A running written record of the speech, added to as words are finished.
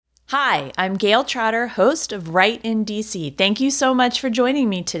Hi, I'm Gail Trotter, host of Right in DC. Thank you so much for joining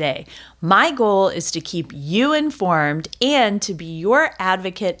me today. My goal is to keep you informed and to be your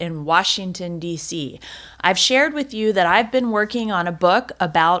advocate in Washington, D.C. I've shared with you that I've been working on a book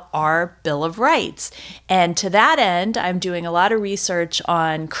about our Bill of Rights. And to that end, I'm doing a lot of research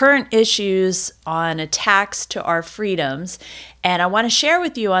on current issues on attacks to our freedoms. And I want to share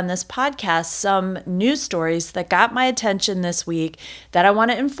with you on this podcast some news stories that got my attention this week that I want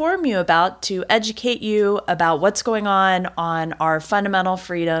to inform you about to educate you about what's going on our fundamental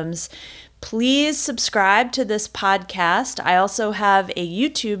freedoms. Please subscribe to this podcast. I also have a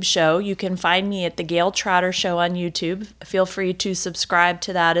YouTube show. You can find me at the Gail Trotter Show on YouTube. Feel free to subscribe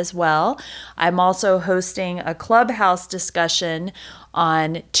to that as well. I'm also hosting a Clubhouse discussion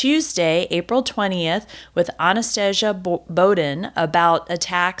on Tuesday, April 20th, with Anastasia Bowden about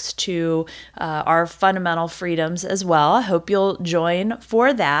attacks to our fundamental freedoms as well. I hope you'll join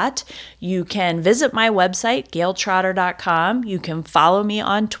for that. You can visit my website, gailtrotter.com. You can follow me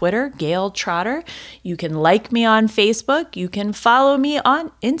on Twitter, Gail Trotter. You can like me on Facebook. You can follow me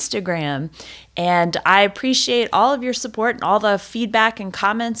on Instagram. And I appreciate all of your support and all the feedback and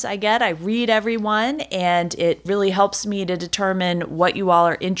comments I get. I read everyone, and it really helps me to determine what you all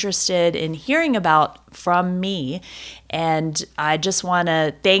are interested in hearing about from me. And I just want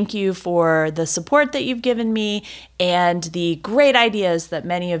to thank you for the support that you've given me and the great ideas that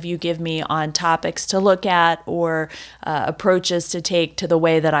many of you give me on topics to look at or approaches to take to the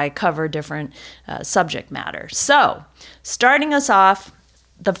way that I cover different subject matter. So, starting us off,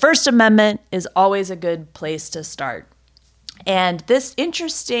 the First Amendment is always a good place to start. And this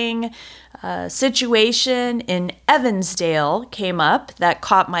interesting situation in Evansdale came up that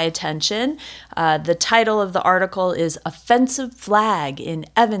caught my attention. The title of the article is Offensive Flag in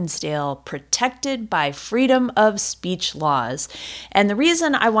Evansdale Protected by Freedom of Speech Laws. And the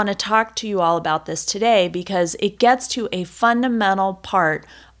reason I want to talk to you all about this today because it gets to a fundamental part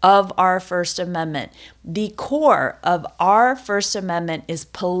of our First Amendment. The core of our First Amendment is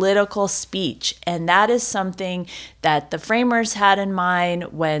political speech, and that is something that the framers had in mind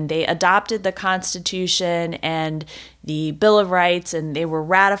when they adopted the Constitution and the Bill of Rights, and they were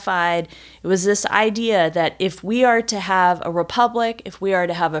ratified. It was this idea that if we are to have a republic, if we are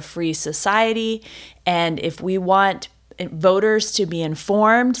to have a free society, and if we want voters to be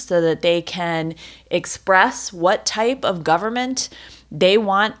informed so that they can express what type of government they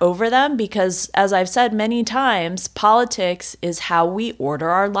want over them, because as I've said many times, politics is how we order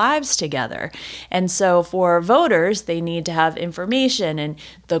our lives together. And so for voters, they need to have information, and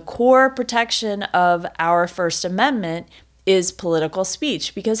the core protection of our First Amendment is political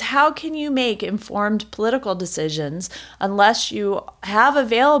speech, because how can you make informed political decisions unless you have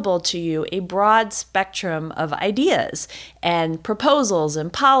available to you a broad spectrum of ideas and proposals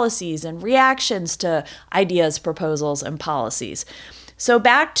and policies and reactions to ideas, proposals, and policies? So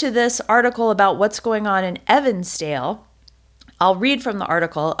back to this article about what's going on in Evansdale. I'll read from the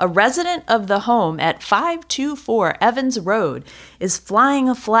article. A resident of the home at 524 Evans Road is flying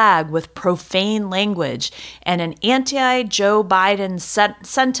a flag with profane language and an anti-Joe Biden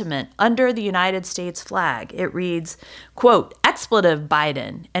sentiment under the United States flag. It reads, quote, expletive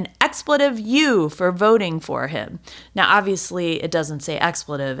Biden, an expletive you for voting for him. Now, obviously, it doesn't say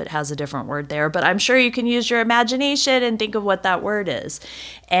expletive. It has a different word there, but I'm sure you can use your imagination and think of what that word is.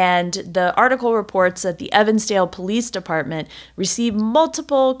 And the article reports that the Evansdale Police Department received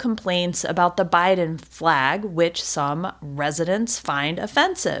multiple complaints about the Biden flag, which some residents find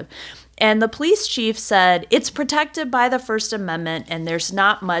offensive. And the police chief said it's protected by the First Amendment and there's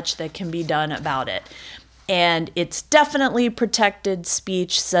not much that can be done about it. And it's definitely protected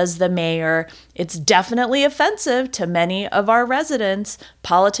speech, says the mayor. It's definitely offensive to many of our residents.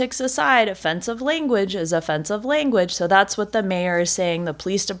 Politics aside, offensive language is offensive language. So that's what the mayor is saying. The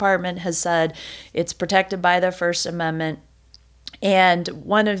police department has said it's protected by the First Amendment. And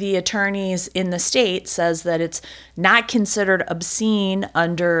one of the attorneys in the state says that it's not considered obscene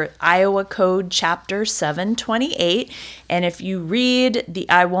under Iowa Code Chapter 728. And if you read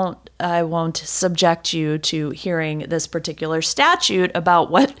I won't subject you to hearing this particular statute about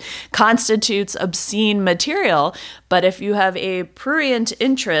what constitutes obscene material, but if you have a prurient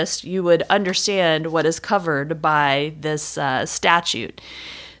interest, you would understand what is covered by this statute.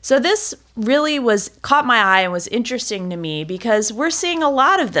 So this really caught my eye and was interesting to me because we're seeing a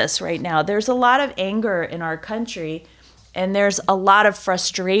lot of this right now. There's a lot of anger in our country And there's a lot of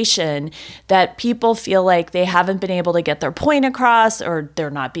frustration that people feel like they haven't been able to get their point across or they're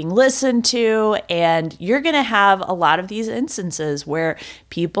not being listened to. And you're going to have a lot of these instances where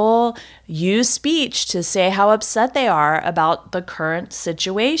people use speech to say how upset they are about the current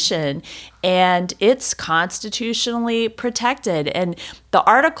situation. And it's constitutionally protected. And the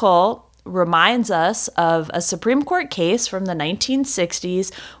article reminds us of a Supreme Court case from the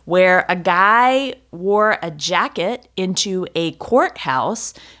 1960s where a guy wore a jacket into a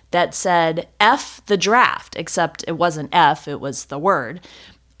courthouse that said F the draft, except it wasn't F, it was the word.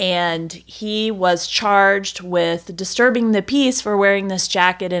 And he was charged with disturbing the peace for wearing this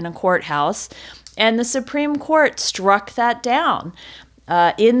jacket in a courthouse. And the Supreme Court struck that down.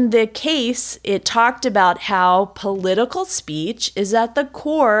 In the case, it talked about how political speech is at the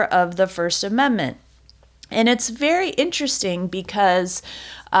core of the First Amendment. And it's very interesting because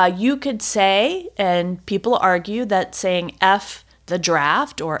you could say, and people argue, that saying F the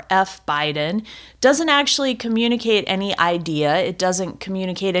draft or F Biden doesn't actually communicate any idea. It doesn't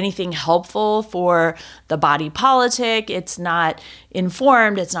communicate anything helpful for the body politic. It's not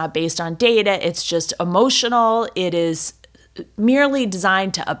informed. It's not based on data. It's just emotional. It is merely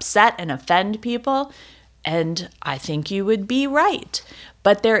designed to upset and offend people, and I think you would be right.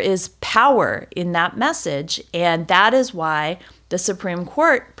 But there is power in that message, and that is why the Supreme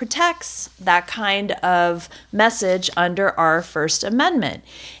Court protects that kind of message under our First Amendment.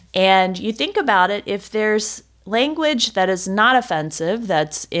 And you think about it, if there's language that is not offensive,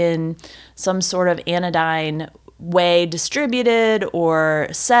 that's in some sort of anodyne way distributed or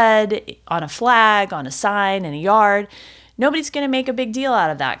said on a flag, on a sign, in a yard, nobody's going to make a big deal out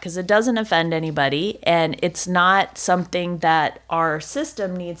of that because it doesn't offend anybody, and it's not something that our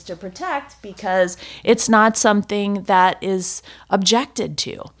system needs to protect because it's not something that is objected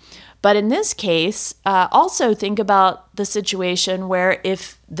to. But in this case, also think about the situation where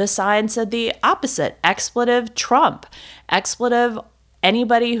if the sign said the opposite, expletive Trump, expletive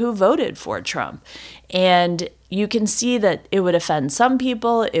anybody who voted for Trump, and you can see that it would offend some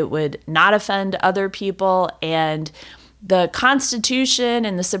people, it would not offend other people, and the Constitution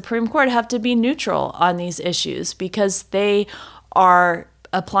and the Supreme Court have to be neutral on these issues because they are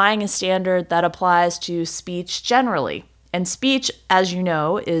applying a standard that applies to speech generally. And speech, as you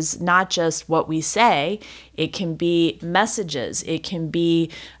know, is not just what we say. It can be messages. It can be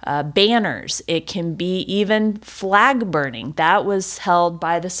banners. It can be even flag burning. That was held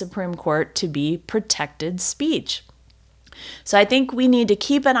by the Supreme Court to be protected speech. So I think we need to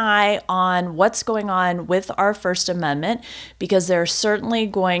keep an eye on what's going on with our First Amendment because there are certainly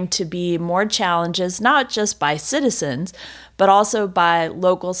going to be more challenges, not just by citizens, but also by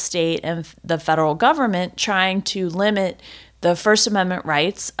local, state, and the federal government trying to limit the First Amendment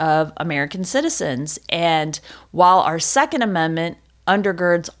rights of American citizens. And while our Second Amendment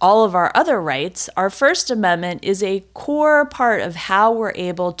undergirds all of our other rights, our First Amendment is a core part of how we're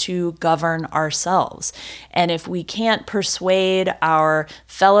able to govern ourselves. And if we can't persuade our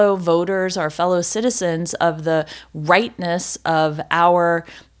fellow voters, our fellow citizens of the rightness of our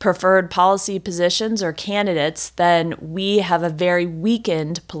preferred policy positions or candidates, then we have a very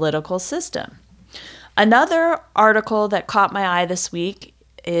weakened political system. Another article that caught my eye this week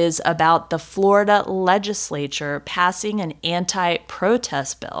is about the Florida legislature passing an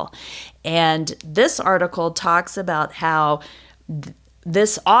anti-protest bill. And this article talks about how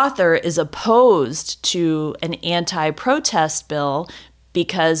this author is opposed to an anti-protest bill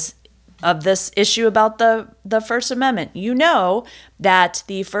because of this issue about the First Amendment. You know that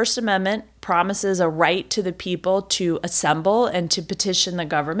the First Amendment promises a right to the people to assemble and to petition the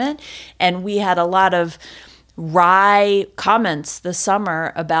government. And we had a lot of wry comments this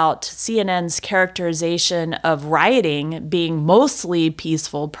summer about CNN's characterization of rioting being mostly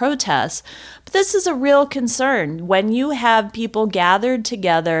peaceful protests. But this is a real concern. When you have people gathered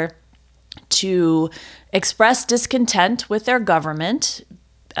together to express discontent with their government,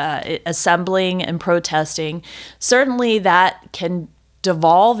 assembling and protesting, certainly that can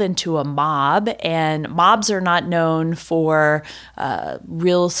devolve into a mob, and mobs are not known for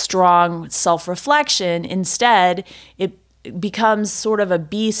real strong self-reflection. Instead, it becomes sort of a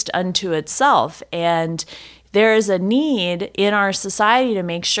beast unto itself, and there is a need in our society to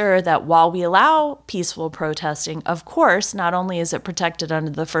make sure that while we allow peaceful protesting, of course, not only is it protected under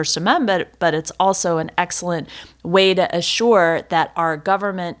the First Amendment, but it's also an excellent way to assure that our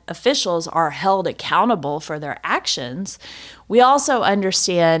government officials are held accountable for their actions. We also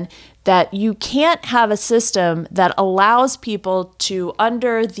understand that you can't have a system that allows people to,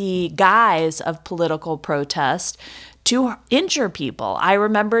 under the guise of political protest, to injure people. I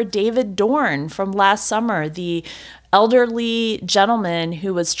remember David Dorn from last summer, the elderly gentleman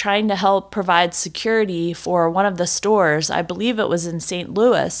who was trying to help provide security for one of the stores. I believe it was in St.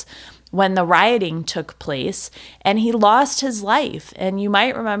 Louis when the rioting took place, and he lost his life. And you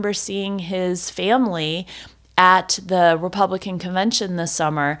might remember seeing his family at the Republican convention this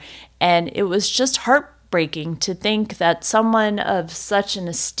summer, and it was just heartbreaking to think that someone of such an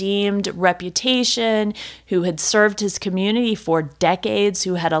esteemed reputation, who had served his community for decades,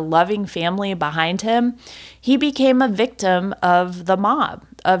 who had a loving family behind him, he became a victim of the mob,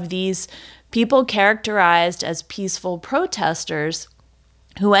 of these people characterized as peaceful protesters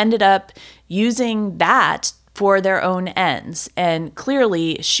who ended up using that for their own ends. And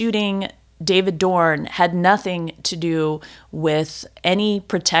clearly, shooting David Dorn had nothing to do with any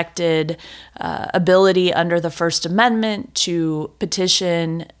protected ability under the First Amendment to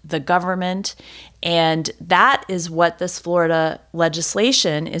petition the government. And that is what this Florida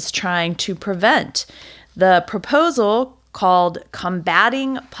legislation is trying to prevent. The proposal, called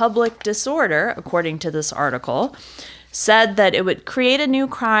Combating Public Disorder, according to this article, said that it would create a new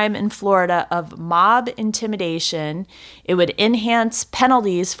crime in Florida of mob intimidation. It would enhance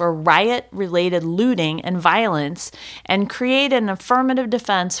penalties for riot-related looting and violence, and create an affirmative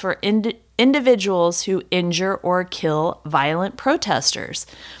defense for individuals who injure or kill violent protesters.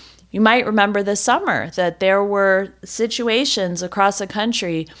 You might remember this summer that there were situations across the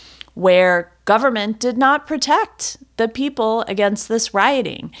country where government did not protect the people against this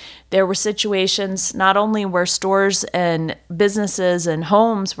rioting. There were situations not only where stores and businesses and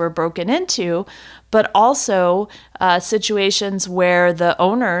homes were broken into, but also situations where the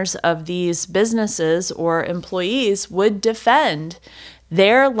owners of these businesses or employees would defend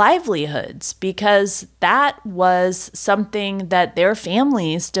their livelihoods, because that was something that their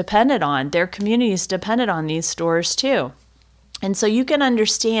families depended on, their communities depended on these stores too. And so you can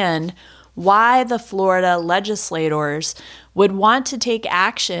understand why the Florida legislators would want to take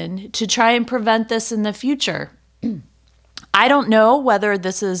action to try and prevent this in the future. I don't know whether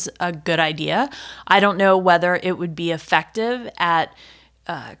this is a good idea. I don't know whether it would be effective at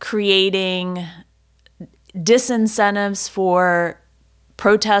creating disincentives for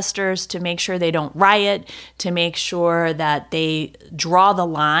protesters to make sure they don't riot, to make sure that they draw the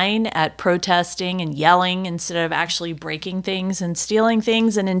line at protesting and yelling instead of actually breaking things and stealing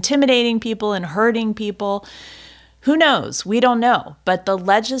things and intimidating people and hurting people. Who knows? We don't know. But the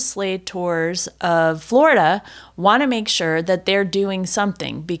legislators of Florida want to make sure that they're doing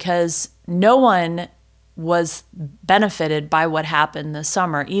something, because no one was benefited by what happened this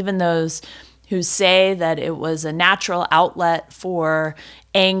summer, even those who say that it was a natural outlet for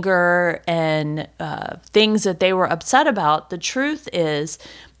anger and things that they were upset about. The truth is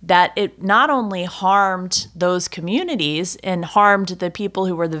that it not only harmed those communities and harmed the people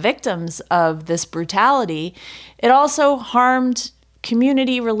who were the victims of this brutality, it also harmed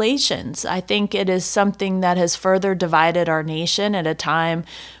community relations. I think it is something that has further divided our nation at a time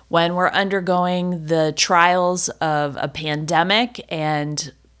when we're undergoing the trials of a pandemic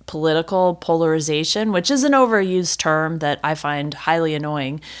and political polarization, which is an overused term that I find highly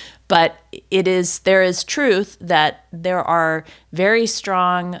annoying. But there is truth that there are very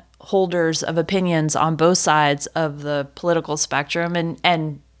strong holders of opinions on both sides of the political spectrum.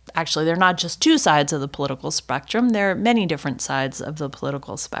 And actually, they're not just two sides of the political spectrum. There are many different sides of the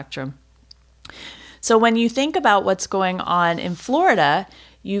political spectrum. So when you think about what's going on in Florida,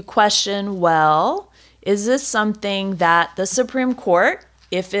 you question, well, is this something that the Supreme Court,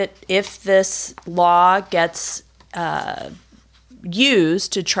 if this law gets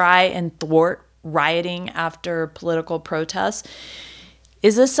used to try and thwart rioting after political protests,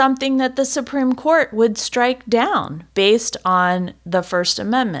 is this something that the Supreme Court would strike down based on the First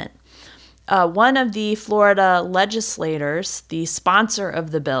Amendment? One of the Florida legislators, the sponsor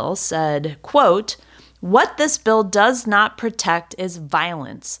of the bill, said, quote, "What this bill does not protect is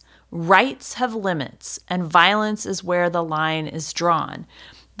violence. Rights have limits, and violence is where the line is drawn.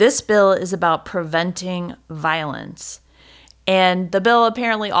 This bill is about preventing violence." And the bill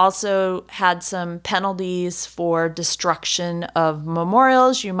apparently also had some penalties for destruction of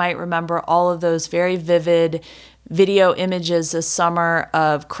memorials. You might remember all of those very vivid video images this summer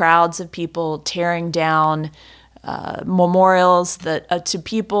of crowds of people tearing down memorials that to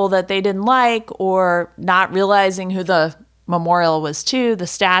people that they didn't like, or not realizing who the memorial was to, the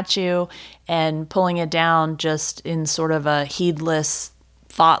statue, and pulling it down just in sort of a heedless,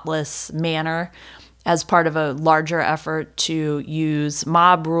 thoughtless manner as part of a larger effort to use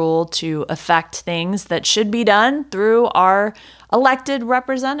mob rule to affect things that should be done through our elected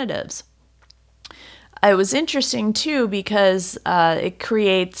representatives. It was interesting, too, because it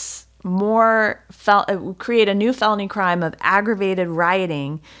creates create a new felony crime of aggravated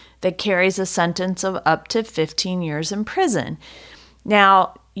rioting that carries a sentence of up to 15 years in prison.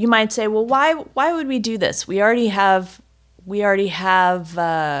 Now, you might say, well, why would we do this? We already have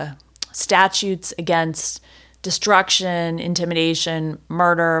statutes against destruction, intimidation,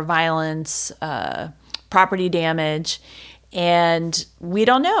 murder, violence, property damage, and we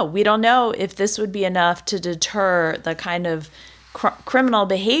don't know. We don't know if this would be enough to deter the kind of criminal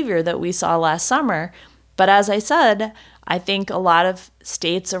behavior that we saw last summer. But as I said, I think a lot of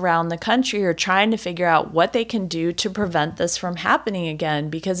states around the country are trying to figure out what they can do to prevent this from happening again,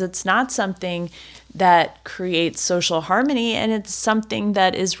 because it's not something that creates social harmony, and it's something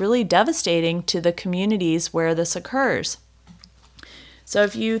that is really devastating to the communities where this occurs. So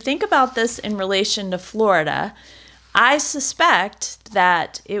if you think about this in relation to Florida, I suspect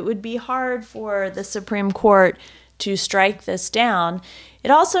that it would be hard for the Supreme Court to strike this down.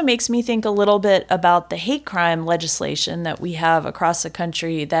 It also makes me think a little bit about the hate crime legislation that we have across the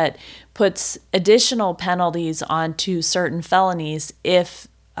country that puts additional penalties onto certain felonies if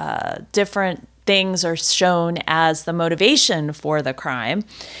different things are shown as the motivation for the crime.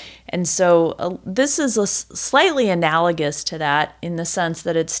 And so this is slightly analogous to that in the sense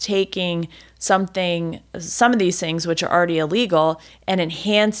that it's taking some of these things which are already illegal and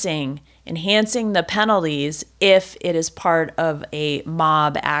enhancing the penalties if it is part of a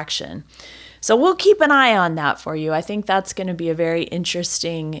mob action. So we'll keep an eye on that for you. I think that's going to be a very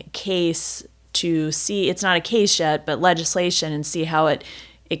interesting case to see. It's not a case yet, but legislation, and see how it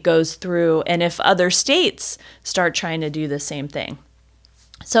goes through and if other states start trying to do the same thing.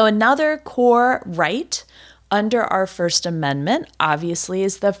 So another core right under our First Amendment, obviously,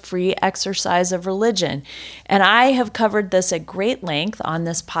 is the free exercise of religion. And I have covered this at great length on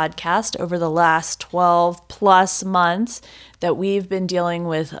this podcast over the last 12 plus months that we've been dealing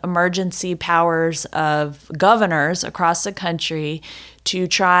with emergency powers of governors across the country to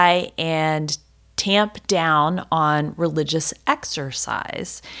try and tamp down on religious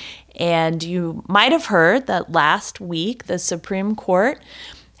exercise. And you might have heard that last week the Supreme Court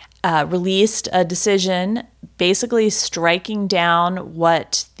released a decision basically striking down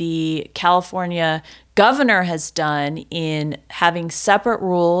what the California governor has done in having separate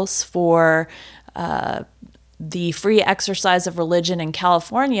rules for the free exercise of religion in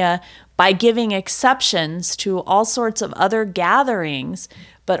California by giving exceptions to all sorts of other gatherings,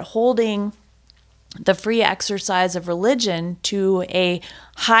 but holding the free exercise of religion to a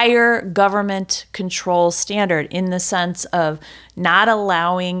higher government control standard in the sense of not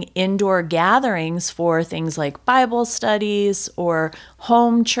allowing indoor gatherings for things like Bible studies or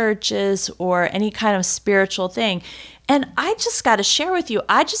home churches or any kind of spiritual thing. And I just got to share with you,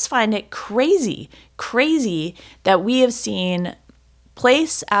 I just find it crazy that we have seen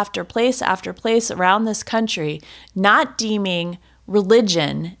place after place after place around this country not deeming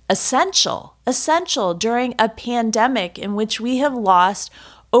religion essential during a pandemic in which we have lost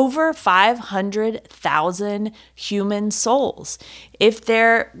over 500,000 human souls. If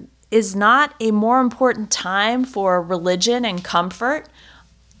there is not a more important time for religion and comfort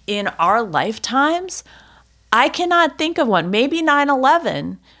in our lifetimes, I cannot think of one. Maybe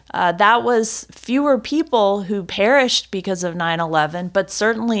 9/11. That was fewer people who perished because of 9/11, but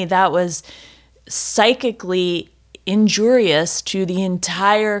certainly that was psychically injurious to the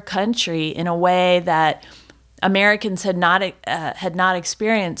entire country in a way that Americans had not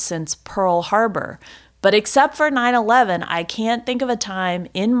experienced since Pearl Harbor. But except for 9/11, I can't think of a time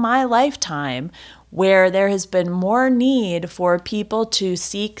in my lifetime where there has been more need for people to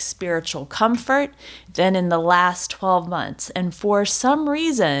seek spiritual comfort than in the last 12 months. And for some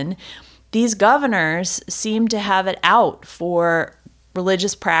reason, these governors seem to have it out for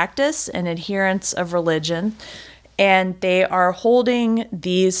religious practice and adherence of religion. And they are holding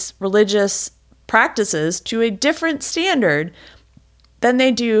these religious practices to a different standard than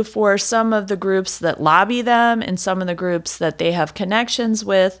they do for some of the groups that lobby them and some of the groups that they have connections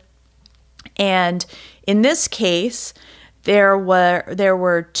with. And in this case, there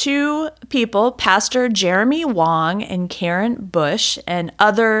were two people, Pastor Jeremy Wong and Karen Bush and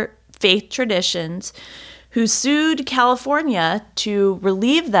other faith traditions, who sued California to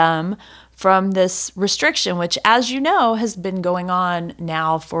relieve them from this restriction, which, as you know, has been going on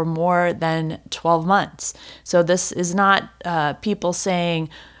now for more than 12 months. So this is not people saying,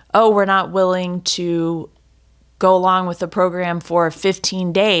 oh, we're not willing to go along with the program for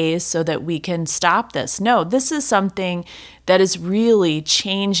 15 days so that we can stop this. No, this is something that is really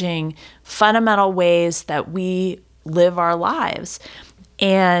changing fundamental ways that we live our lives.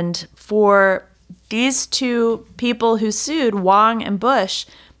 And for these two people who sued, Wong and Bush,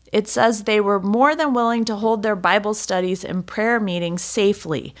 it says they were more than willing to hold their Bible studies and prayer meetings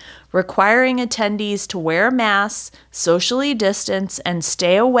safely, requiring attendees to wear masks, socially distance, and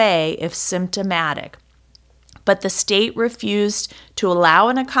stay away if symptomatic. But the state refused to allow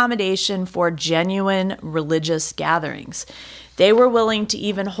an accommodation for genuine religious gatherings. They were willing to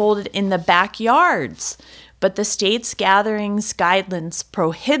even hold it in the backyards, but the state's gatherings guidelines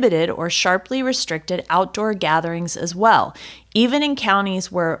prohibited or sharply restricted outdoor gatherings as well, even in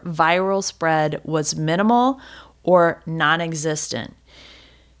counties where viral spread was minimal or non-existent.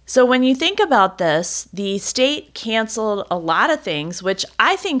 So when you think about this, the state canceled a lot of things, which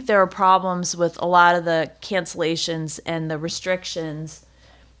I think there are problems with a lot of the cancellations and the restrictions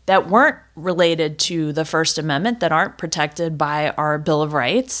that weren't related to the First Amendment, that aren't protected by our Bill of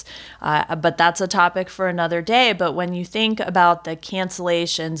Rights. But that's a topic for another day. But when you think about the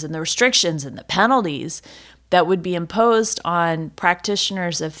cancellations and the restrictions and the penalties that would be imposed on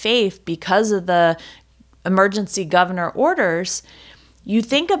practitioners of faith because of the emergency governor orders, you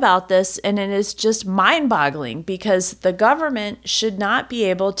think about this and it is just mind-boggling, because the government should not be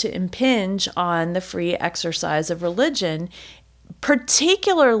able to impinge on the free exercise of religion,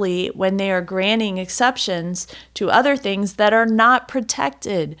 particularly when they are granting exceptions to other things that are not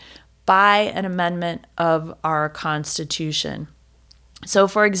protected by an amendment of our Constitution. So,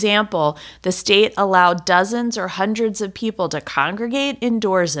 for example, the state allowed dozens or hundreds of people to congregate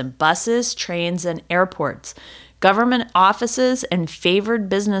indoors in buses, trains, and airports. Government offices and favored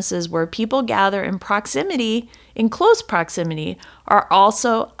businesses where people gather in proximity, in close proximity, are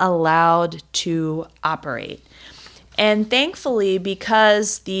also allowed to operate. And thankfully,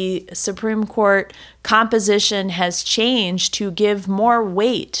 because the Supreme Court composition has changed to give more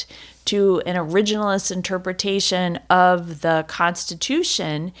weight to an originalist interpretation of the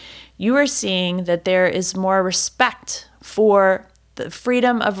Constitution, you are seeing that there is more respect for the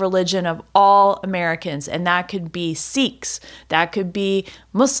freedom of religion of all Americans. And that could be Sikhs, that could be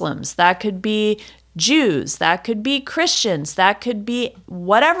Muslims, that could be Jews, that could be Christians, that could be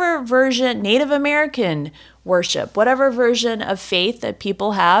whatever version, Native American worship, whatever version of faith that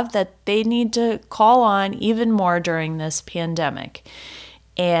people have that they need to call on even more during this pandemic.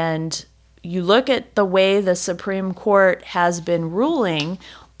 And you look at the way the Supreme Court has been ruling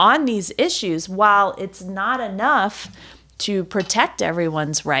on these issues, while it's not enough to protect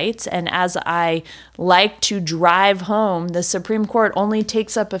everyone's rights. And as I like to drive home, the Supreme Court only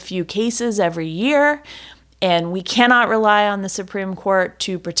takes up a few cases every year, and we cannot rely on the Supreme Court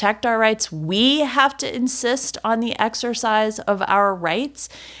to protect our rights. We have to insist on the exercise of our rights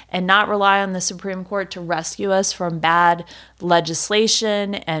and not rely on the Supreme Court to rescue us from bad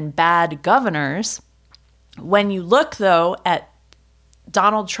legislation and bad governors. When you look, though, at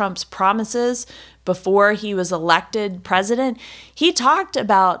Donald Trump's promises before he was elected president, he talked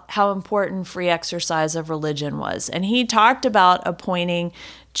about how important free exercise of religion was. And he talked about appointing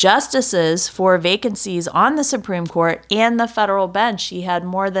justices for vacancies on the Supreme Court and the federal bench. He had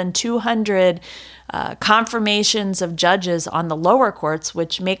more than 200 confirmations of judges on the lower courts,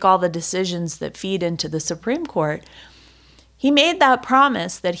 which make all the decisions that feed into the Supreme Court. He made that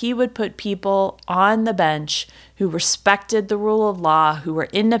promise that he would put people on the bench who respected the rule of law, who were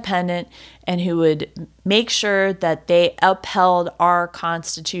independent, and who would make sure that they upheld our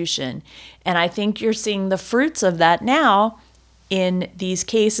Constitution. And I think you're seeing the fruits of that now in these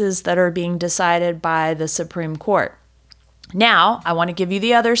cases that are being decided by the Supreme Court. Now, I want to give you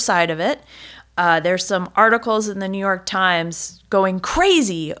the other side of it. There's some articles in the New York Times going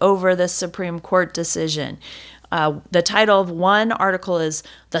crazy over the Supreme Court decision. The title of one article is,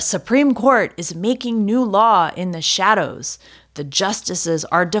 "The Supreme Court is making new law in the shadows. The justices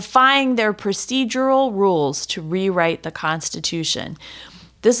are defying their procedural rules to rewrite the Constitution."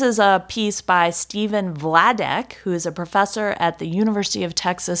 This is a piece by Stephen Vladek, who is a professor at the University of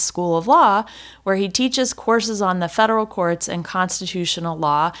Texas School of Law, where he teaches courses on the federal courts and constitutional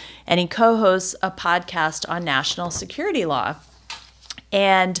law, and he co-hosts a podcast on national security law.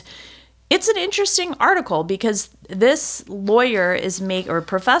 And it's an interesting article because this lawyer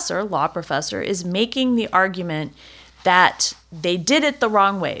law professor is making the argument that they did it the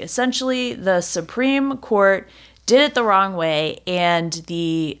wrong way. Essentially, the Supreme Court did it the wrong way, and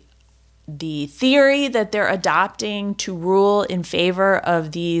the theory that they're adopting to rule in favor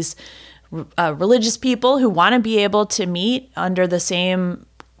of these religious people who want to be able to meet under the same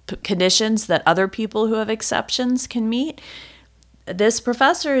conditions that other people who have exceptions can meet, this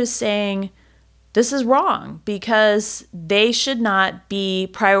professor is saying this is wrong because they should not be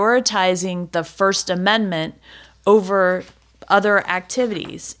prioritizing the First Amendment over other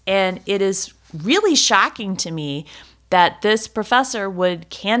activities. And it is really shocking to me that this professor would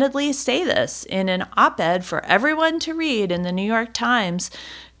candidly say this in an op-ed for everyone to read in the New York Times,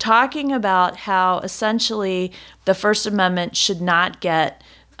 talking about how essentially the First Amendment should not get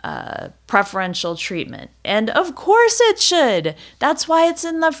preferential treatment. And of course it should. That's why it's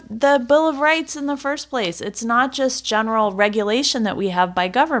in the Bill of Rights in the first place. It's not just general regulation that we have by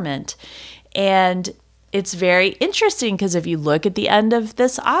government. And it's very interesting because if you look at the end of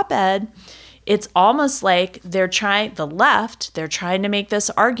this op-ed, it's almost like they're trying to make this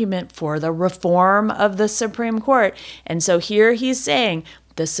argument for the reform of the Supreme Court. And so here he's saying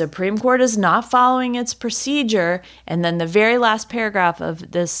the Supreme Court is not following its procedure. And then the very last paragraph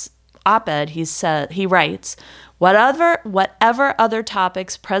of this op-ed, he writes, whatever other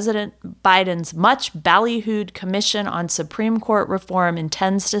topics President Biden's much ballyhooed Commission on Supreme Court Reform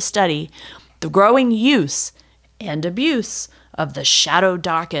intends to study, the growing use and abuse of the shadow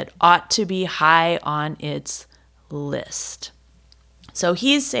docket ought to be high on its list. So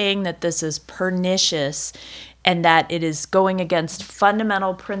he's saying that this is pernicious and that it is going against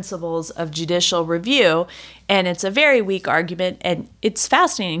fundamental principles of judicial review. And it's a very weak argument. And it's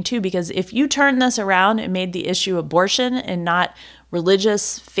fascinating, too, because if you turn this around and made the issue abortion and not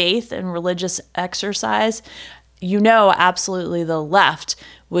religious faith and religious exercise, absolutely the left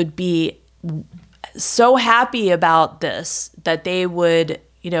would be so happy about this that they would,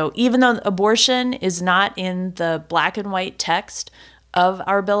 even though abortion is not in the black and white text of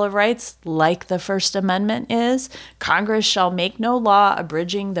our Bill of Rights, like the First Amendment is, Congress shall make no law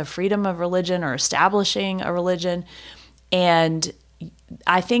abridging the freedom of religion or establishing a religion. And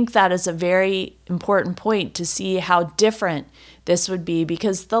I think that is a very important point to see how different this would be,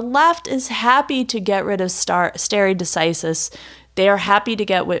 because the left is happy to get rid of stare decisis. They are happy to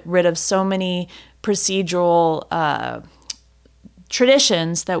get rid of so many procedural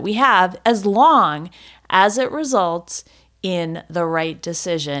traditions that we have, as long as it results in the right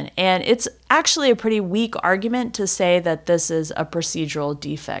decision. And it's actually a pretty weak argument to say that this is a procedural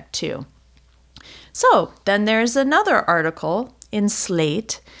defect too. So then there's another article in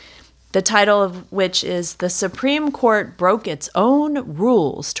Slate, the title of which is "The Supreme Court Broke Its Own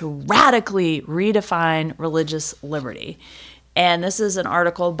Rules to Radically Redefine Religious Liberty." And this is an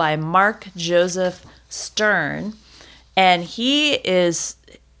article by Mark Joseph Stern, and he is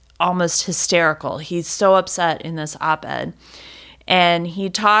almost hysterical. He's so upset in this op-ed. And he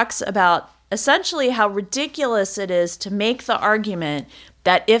talks about essentially how ridiculous it is to make the argument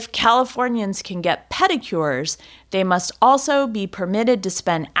that if Californians can get pedicures, they must also be permitted to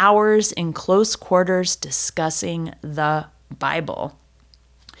spend hours in close quarters discussing the Bible.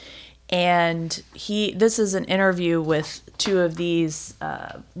 And this is an interview with two of these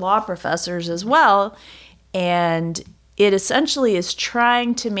law professors as well. And it essentially is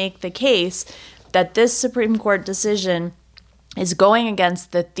trying to make the case that this Supreme Court decision is going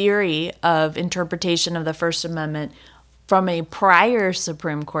against the theory of interpretation of the First Amendment from a prior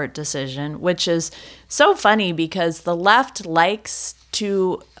Supreme Court decision, which is so funny because the left likes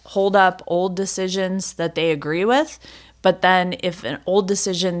to hold up old decisions that they agree with, but then if an old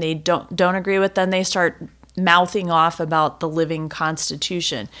decision they don't agree with, then they start mouthing off about the living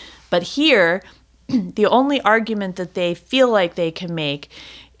Constitution. But here, the only argument that they feel like they can make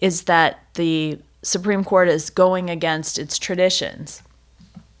is that the Supreme Court is going against its traditions,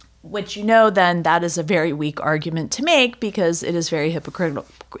 which then that is a very weak argument to make because it is very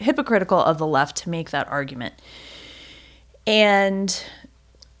hypocritical of the left to make that argument. And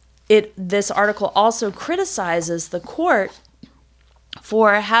this article also criticizes the court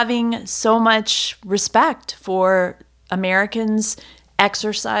for having so much respect for Americans'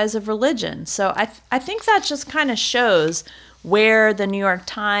 exercise of religion. So I think that just kind of shows where the New York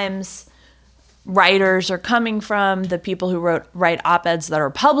Times writers are coming from, the people who write op-eds that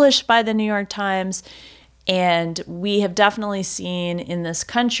are published by the New York Times. And we have definitely seen in this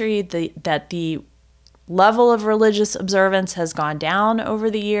country that the level of religious observance has gone down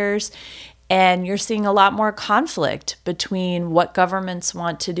over the years. And you're seeing a lot more conflict between what governments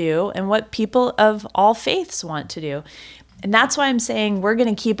want to do and what people of all faiths want to do. And that's why I'm saying we're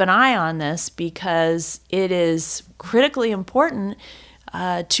going to keep an eye on this, because it is critically important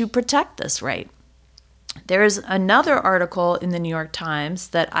to protect this right. There's another article in the New York Times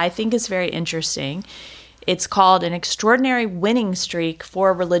that I think is very interesting. It's called "An Extraordinary Winning Streak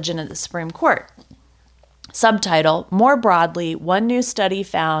for Religion at the Supreme Court." Subtitle: "More broadly, one new study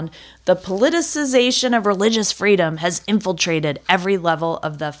found the politicization of religious freedom has infiltrated every level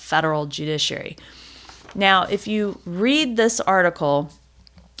of the federal judiciary." Now, if you read this article,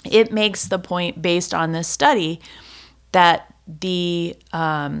 it makes the point based on this study that the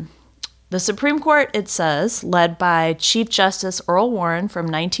The Supreme Court, it says, led by Chief Justice Earl Warren from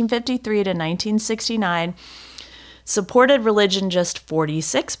 1953 to 1969, supported religion just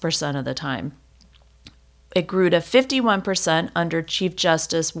 46% of the time. It grew to 51% under Chief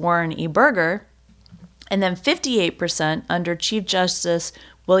Justice Warren E. Burger, and then 58% under Chief Justice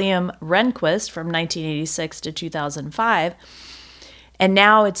William Rehnquist from 1986 to 2005. And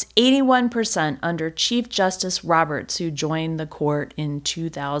now it's 81% under Chief Justice Roberts, who joined the court in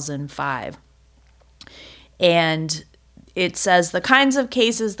 2005. And it says the kinds of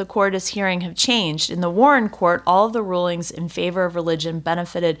cases the court is hearing have changed. In the Warren court, all of the rulings in favor of religion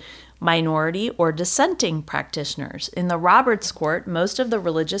benefited minority or dissenting practitioners. In the Roberts court, most of the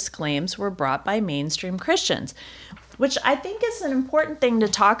religious claims were brought by mainstream Christians, which I think is an important thing to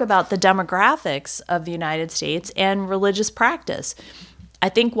talk about the demographics of the United States and religious practice. I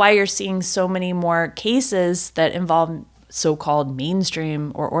think why you're seeing so many more cases that involve so-called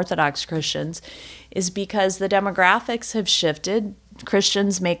mainstream or Orthodox Christians is because the demographics have shifted.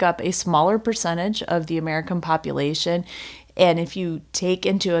 Christians make up a smaller percentage of the American population, and if you take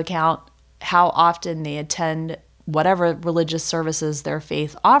into account how often they attend whatever religious services their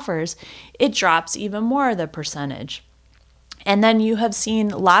faith offers, it drops even more the percentage. And then you have seen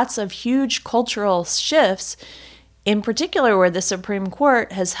lots of huge cultural shifts, in particular where the Supreme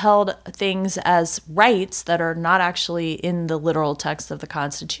Court has held things as rights that are not actually in the literal text of the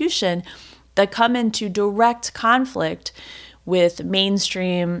Constitution that come into direct conflict with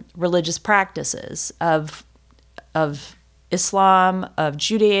mainstream religious practices of Islam, of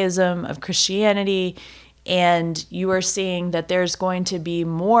Judaism, of Christianity, and you are seeing that there's going to be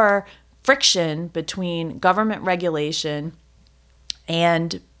more friction between government regulation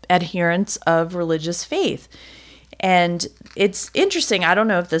and adherence of religious faith. And it's interesting. I don't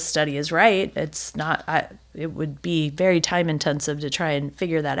know if this study is right. It's not. It would be very time intensive to try and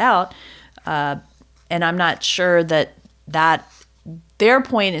figure that out. And I'm not sure that their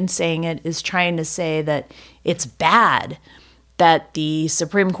point in saying it is trying to say that it's bad that the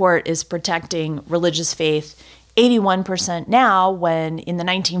Supreme Court is protecting religious faith 81% now, when in the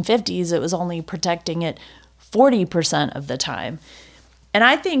 1950s it was only protecting it 40% of the time. And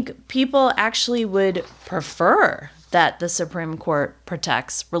I think people actually would prefer that the Supreme Court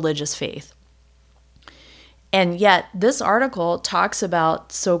protects religious faith. And yet this article talks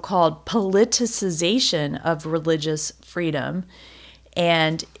about so-called politicization of religious freedom.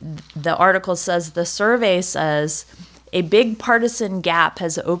 And the article says the survey says a big partisan gap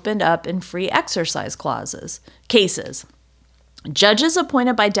has opened up in free exercise cases. Judges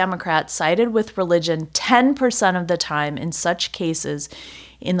appointed by Democrats sided with religion 10% of the time in such cases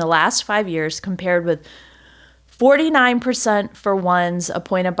in the last 5 years, compared with 49% for ones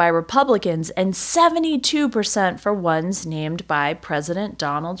appointed by Republicans and 72% for ones named by President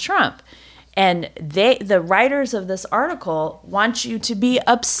Donald Trump. And the writers of this article want you to be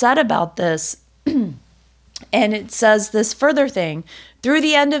upset about this. And it says this further thing. Through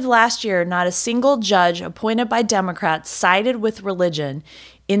the end of last year, not a single judge appointed by Democrats sided with religion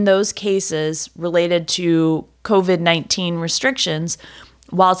in those cases related to COVID-19 restrictions,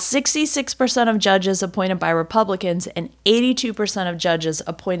 while 66% of judges appointed by Republicans and 82% of judges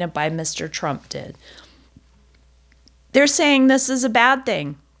appointed by Mr. Trump did. They're saying this is a bad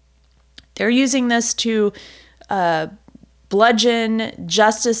thing. They're using this to bludgeon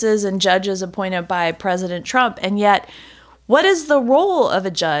justices and judges appointed by President Trump. And yet, what is the role of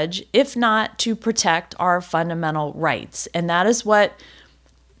a judge if not to protect our fundamental rights? And that is what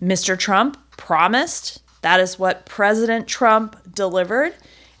Mr. Trump promised. That is what President Trump delivered.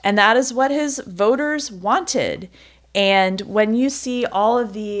 And that is what his voters wanted. And when you see all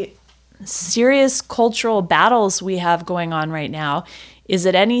of the serious cultural battles we have going on right now, is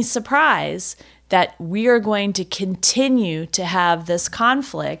it any surprise that we are going to continue to have this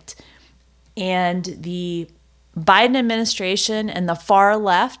conflict? And the Biden administration and the far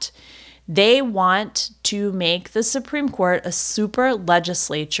left, they want to make the Supreme Court a super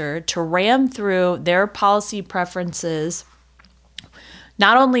legislature to ram through their policy preferences,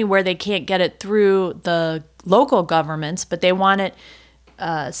 not only where they can't get it through the local governments, but they want it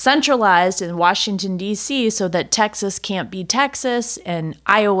centralized in Washington, D.C., so that Texas can't be Texas and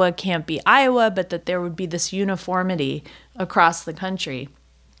Iowa can't be Iowa, but that there would be this uniformity across the country.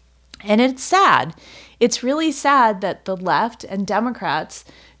 And it's sad. It's really sad that the left and Democrats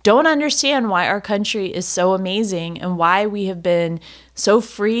don't understand why our country is so amazing and why we have been so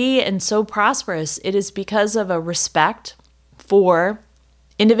free and so prosperous. It is because of a respect for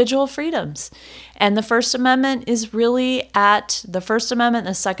individual freedoms. And the First Amendment is really at the First Amendment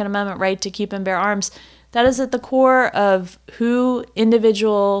and the Second Amendment right to keep and bear arms. That is at the core of who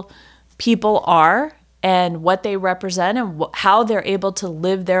individual people are and what they represent and how they're able to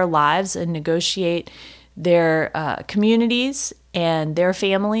live their lives and negotiate their communities and their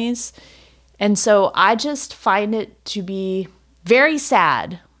families. And so I just find it to be very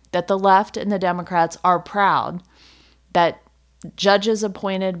sad that the left and the Democrats are proud that judges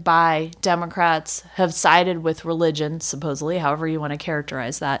appointed by Democrats have sided with religion, supposedly, however you want to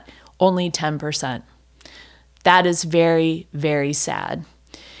characterize that, only 10%. That is very, very sad.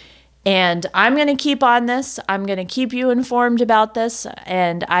 And I'm going to keep on this. I'm going to keep you informed about this.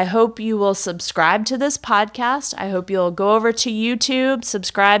 And I hope you will subscribe to this podcast. I hope you'll go over to YouTube,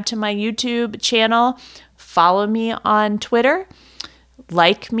 subscribe to my YouTube channel, follow me on Twitter,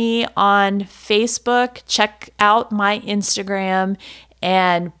 like me on Facebook, check out my Instagram,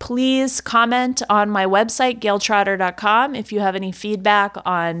 and please comment on my website, gailtrotter.com, if you have any feedback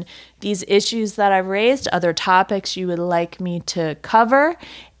on these issues that I've raised, other topics you would like me to cover,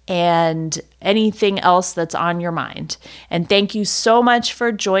 and anything else that's on your mind. And thank you so much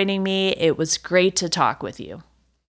for joining me. It was great to talk with you.